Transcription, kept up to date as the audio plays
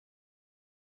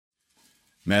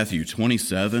Matthew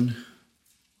 27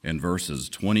 and verses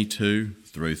 22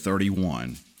 through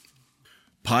 31.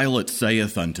 Pilate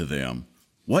saith unto them,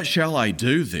 What shall I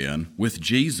do then with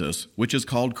Jesus, which is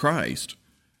called Christ?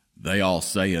 They all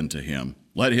say unto him,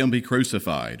 Let him be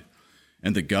crucified.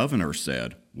 And the governor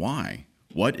said, Why?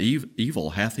 What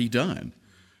evil hath he done?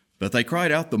 But they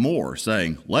cried out the more,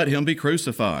 saying, Let him be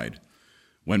crucified.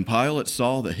 When Pilate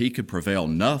saw that he could prevail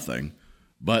nothing,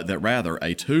 but that rather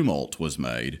a tumult was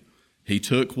made, he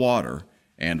took water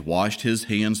and washed his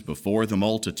hands before the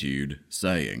multitude,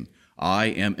 saying, I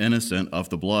am innocent of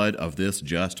the blood of this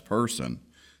just person.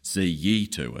 See ye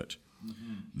to it.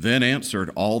 Then answered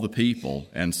all the people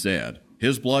and said,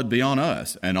 His blood be on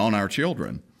us and on our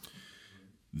children.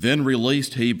 Then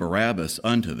released he Barabbas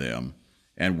unto them,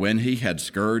 and when he had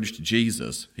scourged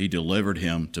Jesus, he delivered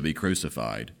him to be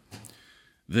crucified.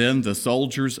 Then the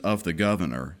soldiers of the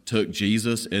governor took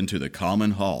Jesus into the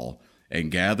common hall, and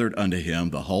gathered unto him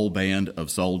the whole band of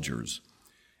soldiers.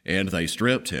 And they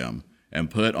stripped him,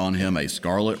 and put on him a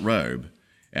scarlet robe,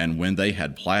 and when they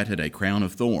had platted a crown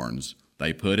of thorns,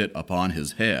 they put it upon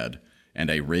his head, and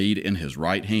a reed in his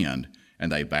right hand,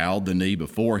 and they bowed the knee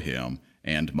before him,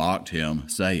 and mocked him,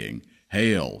 saying,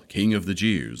 Hail, King of the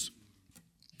Jews!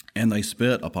 And they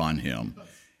spit upon him,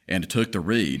 and took the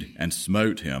reed, and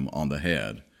smote him on the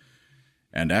head.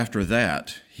 And after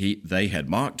that they had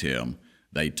mocked him,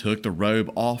 they took the robe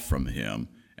off from him,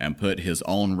 and put his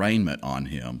own raiment on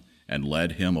him, and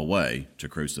led him away to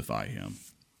crucify him.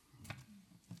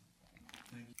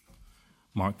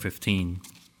 Mark 15,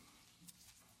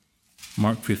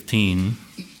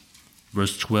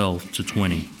 verse 12 to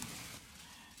 20.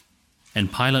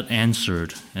 And Pilate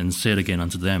answered and said again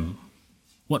unto them,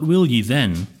 What will ye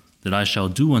then that I shall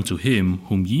do unto him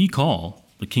whom ye call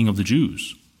the King of the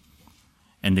Jews?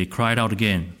 And they cried out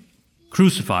again,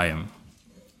 Crucify him.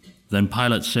 Then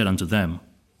Pilate said unto them,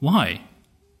 Why?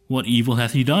 What evil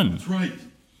hath he done? That's right.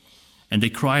 And they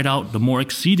cried out the more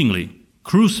exceedingly,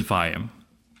 Crucify him.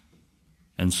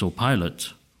 And so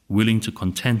Pilate, willing to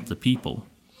content the people,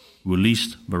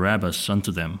 released Barabbas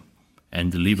unto them, and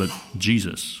delivered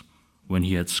Jesus, when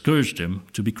he had scourged him,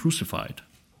 to be crucified.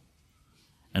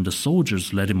 And the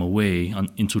soldiers led him away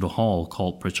into the hall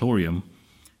called Praetorium,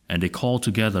 and they called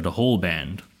together the whole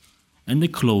band, and they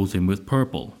clothed him with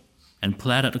purple, and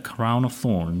platted a crown of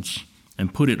thorns,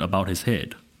 and put it about his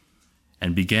head,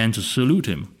 and began to salute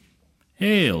him,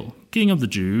 Hail, King of the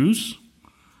Jews!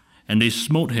 And they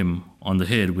smote him on the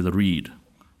head with a reed,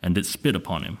 and did spit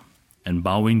upon him, and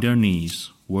bowing their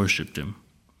knees, worshipped him.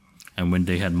 And when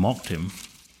they had mocked him,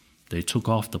 they took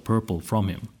off the purple from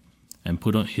him, and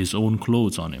put on his own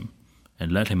clothes on him,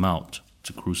 and led him out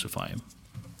to crucify him.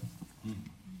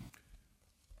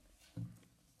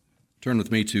 Turn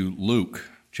with me to Luke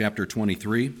chapter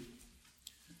 23,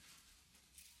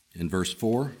 in verse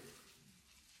 4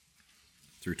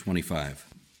 through 25.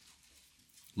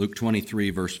 Luke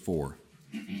 23, verse 4.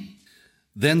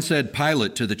 Then said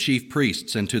Pilate to the chief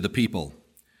priests and to the people,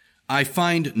 I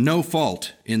find no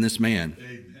fault in this man.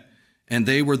 Amen. And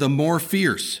they were the more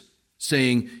fierce,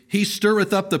 saying, He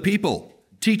stirreth up the people,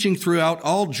 teaching throughout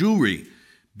all Jewry,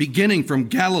 beginning from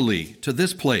Galilee to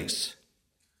this place.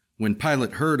 When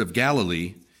Pilate heard of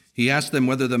Galilee, he asked them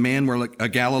whether the man were a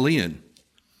Galilean.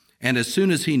 And as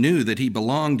soon as he knew that he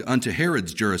belonged unto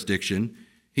Herod's jurisdiction,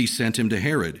 he sent him to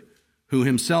Herod, who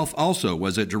himself also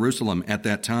was at Jerusalem at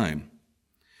that time.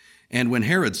 And when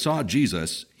Herod saw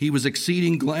Jesus, he was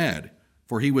exceeding glad,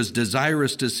 for he was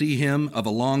desirous to see him of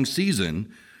a long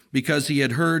season, because he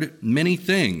had heard many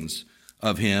things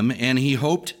of him, and he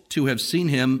hoped to have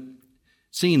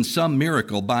seen some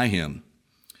miracle by him.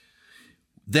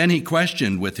 Then he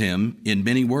questioned with him in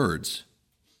many words,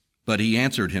 but he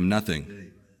answered him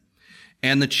nothing.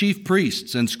 And the chief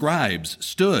priests and scribes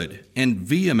stood and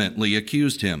vehemently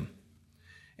accused him.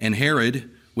 And Herod,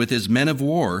 with his men of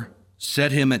war,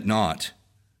 set him at naught,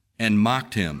 and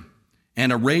mocked him,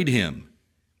 and arrayed him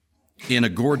in a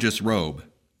gorgeous robe,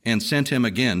 and sent him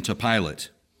again to Pilate.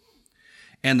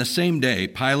 And the same day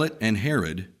Pilate and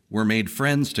Herod were made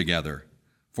friends together,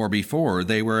 for before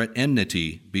they were at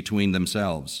enmity between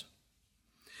themselves.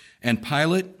 And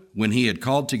Pilate, when he had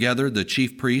called together the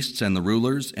chief priests and the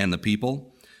rulers and the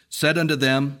people, said unto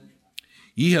them,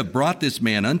 Ye have brought this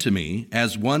man unto me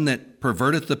as one that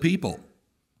perverteth the people.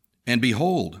 And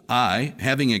behold, I,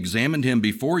 having examined him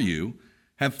before you,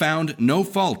 have found no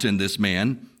fault in this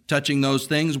man touching those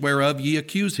things whereof ye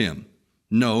accuse him.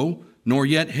 No, nor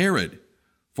yet Herod,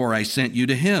 for I sent you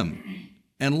to him.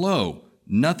 And lo,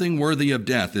 nothing worthy of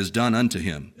death is done unto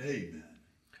him. Amen.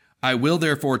 I will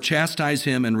therefore chastise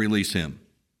him and release him.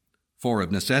 for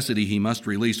of necessity he must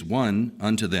release one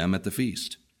unto them at the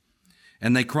feast.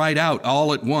 And they cried out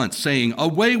all at once, saying,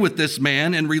 Away with this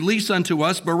man, and release unto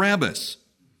us Barabbas,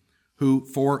 who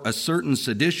for a certain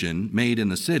sedition made in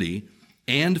the city,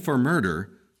 and for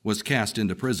murder, was cast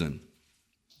into prison.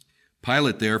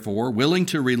 Pilate, therefore, willing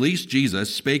to release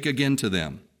Jesus, spake again to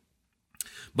them.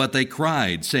 But they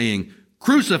cried, saying,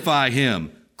 Crucify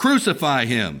him! Crucify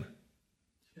him!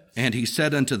 Yes. And he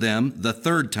said unto them the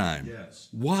third time, Yes.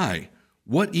 Why?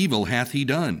 What evil hath he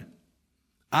done?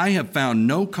 I have found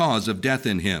no cause of death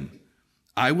in him.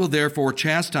 I will therefore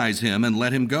chastise him and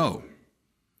let him go.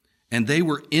 And they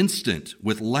were instant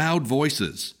with loud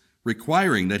voices,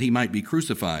 requiring that he might be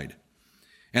crucified.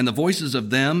 And the voices of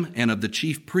them and of the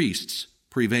chief priests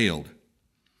prevailed.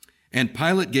 And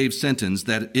Pilate gave sentence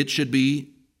that it should be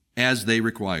as they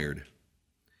required.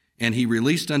 And he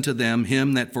released unto them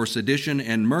him that for sedition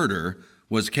and murder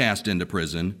was cast into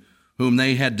prison, whom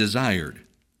they had desired.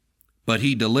 But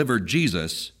he delivered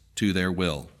Jesus to their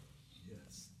will.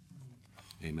 Yes.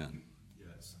 Amen.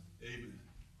 Yes. Amen.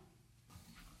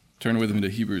 Turn with me to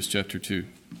Hebrews chapter 2.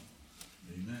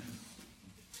 Amen.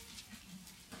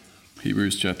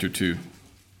 Hebrews chapter 2.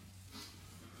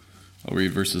 I'll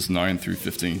read verses 9 through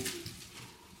 15.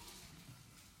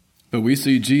 But we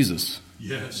see Jesus,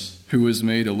 Yes, who was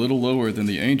made a little lower than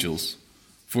the angels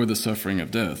for the suffering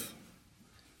of death,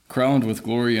 crowned with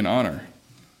glory and honor,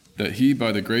 that he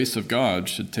by the grace of God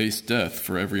should taste death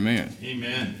for every man.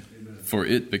 Amen. For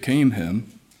it became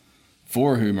him,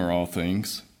 for whom are all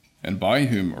things, and by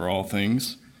whom are all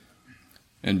things,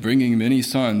 and bringing many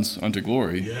sons unto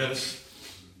glory, Yes,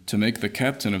 to make the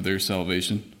captain of their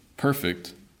salvation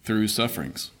perfect through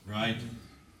sufferings. right.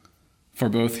 For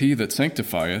both he that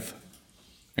sanctifieth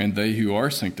and they who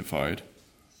are sanctified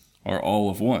are all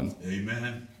of one,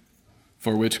 Amen.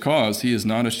 for which cause he is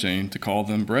not ashamed to call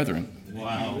them brethren,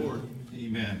 Wow, Lord.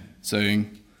 Amen.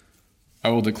 saying, I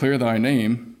will declare thy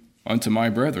name unto my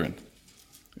brethren.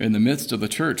 In the midst of the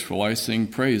church will I sing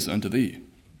praise unto thee.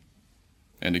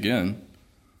 And again,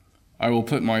 I will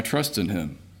put my trust in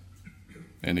him.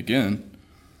 And again,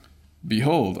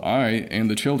 behold, I and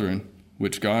the children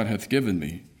which God hath given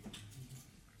me.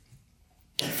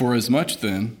 For as much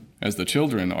then as the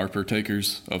children are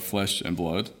partakers of flesh and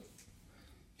blood,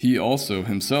 he also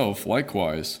himself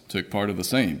likewise took part of the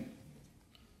same,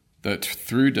 that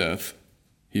through death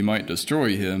he might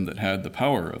destroy him that had the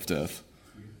power of death,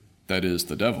 that is,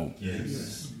 the devil,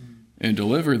 Yes. and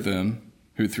deliver them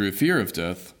who through fear of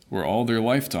death were all their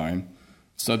lifetime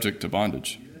subject to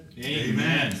bondage.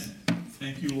 Amen.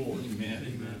 Thank you, Lord. Amen.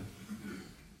 Amen.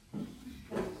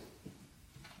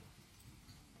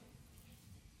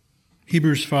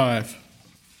 Hebrews 5.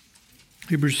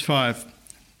 Hebrews 5.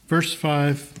 Verse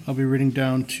 5, I'll be reading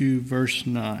down to verse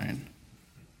 9.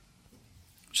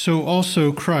 So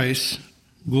also Christ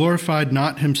glorified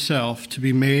not himself to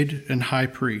be made an high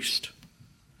priest,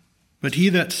 but he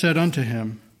that said unto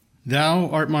him, Thou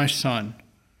art my son,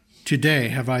 today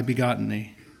have I begotten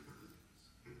thee.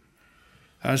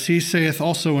 As he saith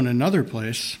also in another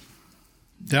place,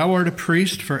 Thou art a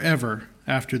priest forever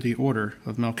after the order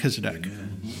of Melchizedek.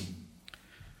 Amen.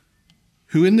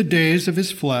 Who in the days of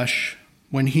his flesh,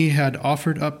 when he had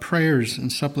offered up prayers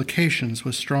and supplications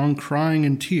with strong crying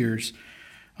and tears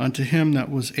unto him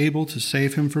that was able to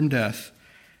save him from death,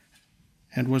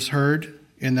 and was heard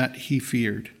in that he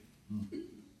feared.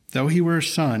 Though he were a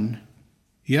son,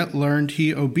 yet learned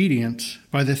he obedience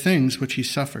by the things which he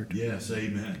suffered. Yes,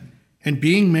 amen. And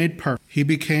being made perfect, he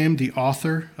became the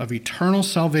author of eternal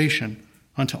salvation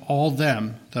unto all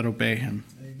them that obey him.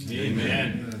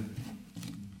 Amen.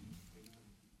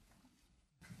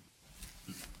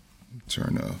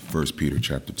 Turn to 1 Peter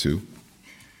chapter 2.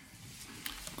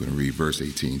 I'm going to read verse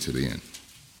 18 to the end.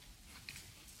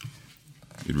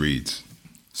 It reads,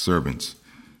 Servants,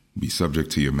 be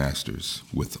subject to your masters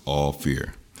with all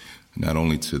fear, not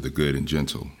only to the good and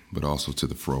gentle, but also to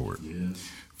the froward. Yes.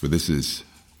 For this is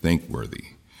thankworthy,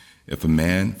 if a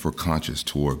man for conscience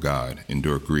toward God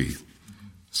endure grief,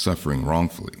 suffering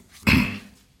wrongfully.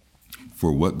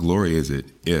 For what glory is it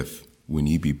if, when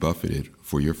ye be buffeted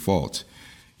for your faults,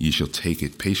 ye shall take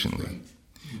it patiently?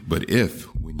 But if,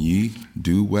 when ye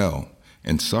do well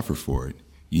and suffer for it,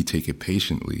 ye take it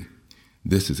patiently,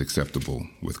 this is acceptable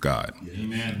with God.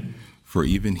 Amen. For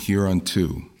even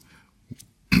hereunto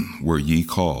were ye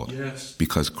called, Yes.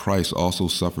 because Christ also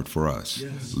suffered for us,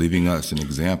 Yes. leaving us an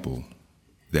example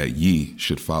that ye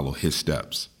should follow his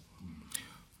steps,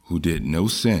 who did no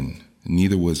sin,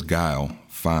 neither was guile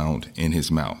found in his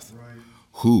mouth,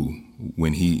 who,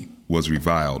 when he was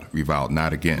reviled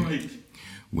not again. Right.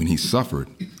 When he suffered,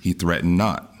 he threatened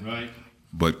not, Right.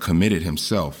 but committed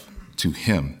himself to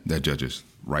him that judges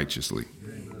righteously,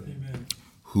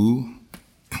 who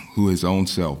his own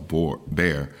self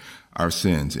bare our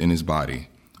sins in his body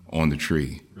on the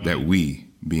tree, that we,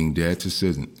 being dead to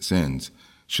sins,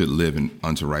 should live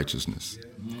unto righteousness,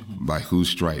 by whose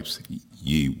stripes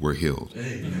ye were healed.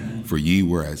 For ye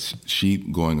were as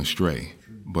sheep going astray,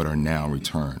 but are now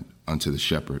returned unto the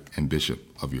shepherd and bishop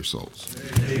of your souls.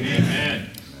 Amen.